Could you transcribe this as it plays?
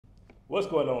What's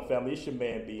going on, family? It's your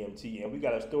man BMT, and we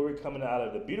got a story coming out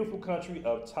of the beautiful country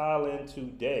of Thailand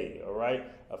today. All right,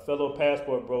 a fellow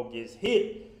passport bro gets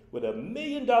hit with $1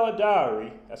 million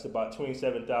dowry. That's about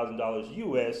 $27,000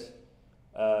 US,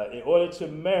 in order to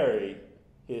marry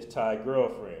his Thai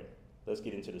girlfriend. Let's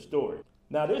get into the story.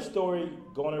 Now, this story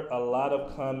garnered a lot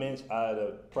of comments out of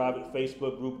the private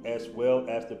Facebook group as well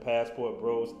as the Passport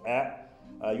Bros app.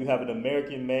 You have an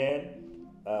American man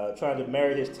trying to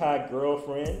marry his Thai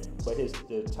girlfriend, but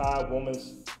the Thai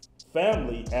woman's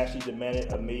family actually demanded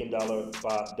 $1 million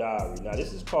dowry. Now,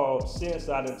 this is called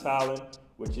Sinside in Thailand,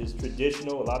 which is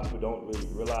traditional. A lot of people don't really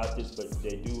realize this, but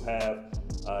they do have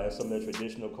in some of the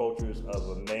traditional cultures of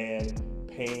a man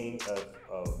paying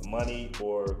of money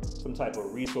or some type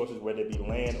of resources, whether it be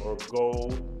land or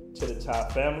gold, to the Thai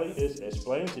family. Is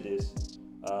explained to this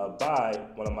by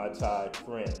one of my Thai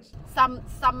friends. Some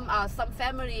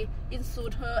family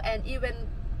insult her and even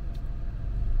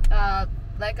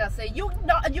like I say, you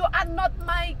are not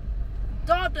my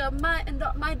daughter,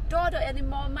 my daughter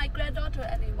anymore, my granddaughter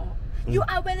anymore. You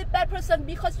are a very bad person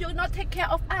because you not take care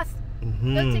of us.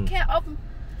 You take care of,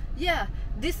 yeah.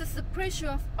 This is the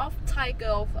pressure of Thai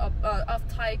girls,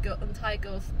 Thai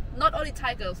girls. Not only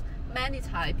Thai girls, many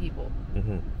Thai people.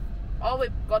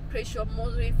 Always got pressure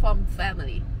mostly from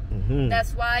family.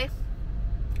 That's why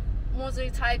mostly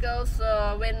Thai girls,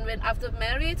 when after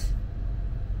married,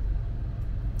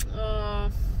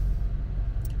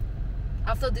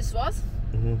 after divorce,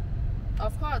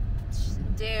 of course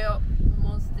they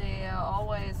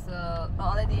always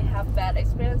already have bad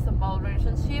experience about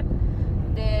relationship.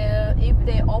 If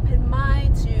they open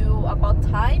mind to about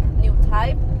type, new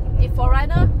type, if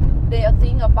foreigner, they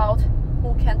think about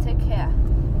who can take care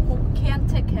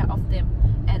of them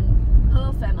and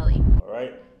her family. All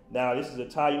right. Now, this is a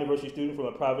Thai university student from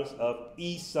the province of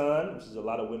Isan, which is a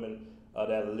lot of women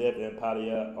that live in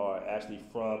Pattaya are actually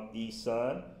from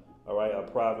Isan. All right, a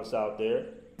province out there.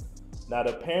 Now,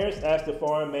 the parents asked the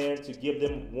foreign man to give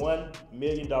them $1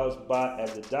 million baht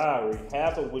as a dowry,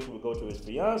 half of which would go to his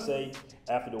fiancée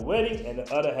after the wedding, and the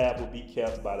other half would be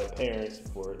kept by the parents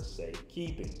for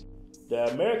safekeeping. The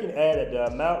American added that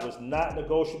the amount was not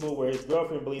negotiable, where his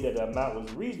girlfriend believed that the amount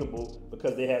was reasonable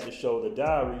because they had to show the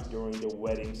dowry during the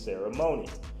wedding ceremony.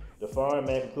 The foreign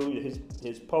man concluded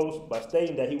his post by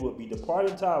stating that he would be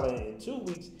departing Thailand in 2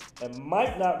 weeks and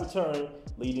might not return,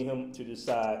 leading him to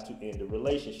decide to end the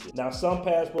relationship. Now, some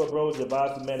passport bros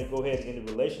advised the man to go ahead and end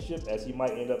the relationship, as he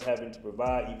might end up having to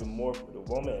provide even more for the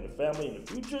woman and the family in the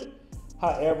future.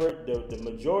 However, the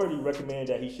majority recommended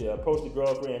that he should approach the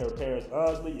girlfriend and her parents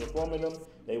honestly, informing them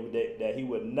that he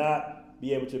would not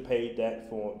be able to pay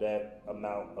that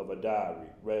amount of a dowry,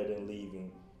 rather than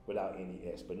leaving without any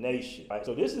explanation. Right,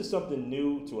 so this is something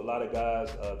new to a lot of guys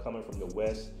coming from the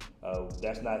West.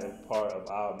 That's not a part of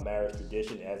our marriage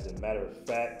tradition. As a matter of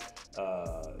fact,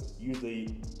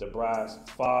 usually the bride's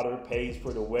father pays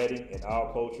for the wedding in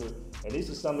our culture. And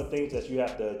these are some of the things that you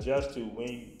have to adjust to when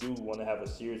you do want to have a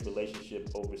serious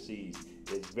relationship overseas.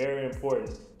 It's very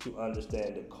important to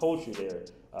understand the culture there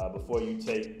before you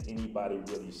take anybody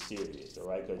really serious, all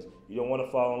right? Because you don't want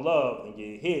to fall in love and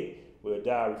get hit with a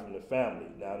dowry from the family.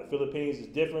 Now, in the Philippines, it's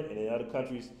different, and in other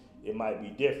countries, it might be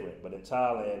different. But in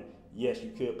Thailand, yes,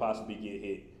 you could possibly get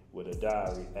hit with a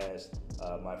dowry, as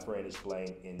my friend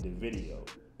explained in the video.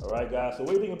 All right, guys, so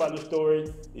what do you think about this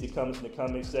story? Leave the comments in the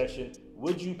comment section.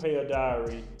 Would you pay a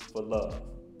dowry for love?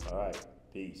 All right,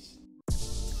 peace.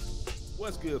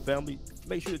 What's good, family?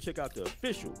 Make sure to check out the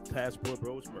official Passport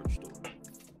Bros merch store.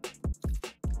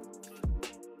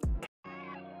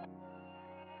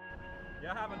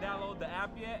 Y'all haven't downloaded the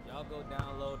app yet? Y'all go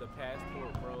download the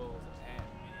Passport Bros app,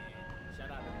 man.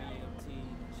 Shout out to BMT,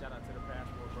 shout out to the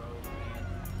Passport Bros, man.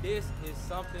 This is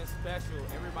something special.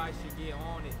 Everybody should get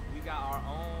on it. We got our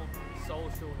own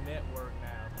social network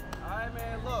now. Alright,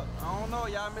 man, look, I don't know,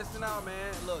 y'all missing out,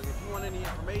 man. Look, if you want any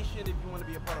information, if you want to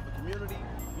be a part of a community,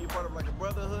 be a part of like a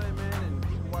brotherhood, man, and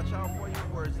people watch out for you,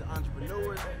 whereas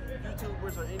entrepreneurs,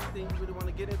 YouTubers, or anything you really want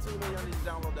to get into, man, y'all need to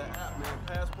download that app, man.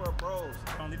 Passport Bros.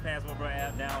 Only Passport Bro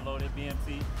app, download it,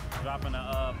 BMT, dropping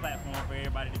a platform for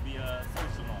everybody to be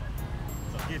social on.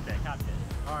 So get that, copy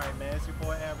that. Alright, man, it's your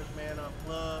boy Average Man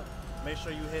Unplugged. Make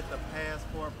sure you hit the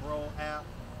Passport Bro app.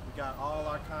 We got all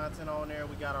our content on there.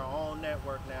 We got our own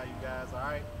network now, you guys,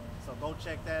 alright? So go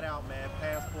check that out, man.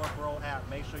 Passport Bro app.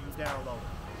 Make sure you download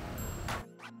it.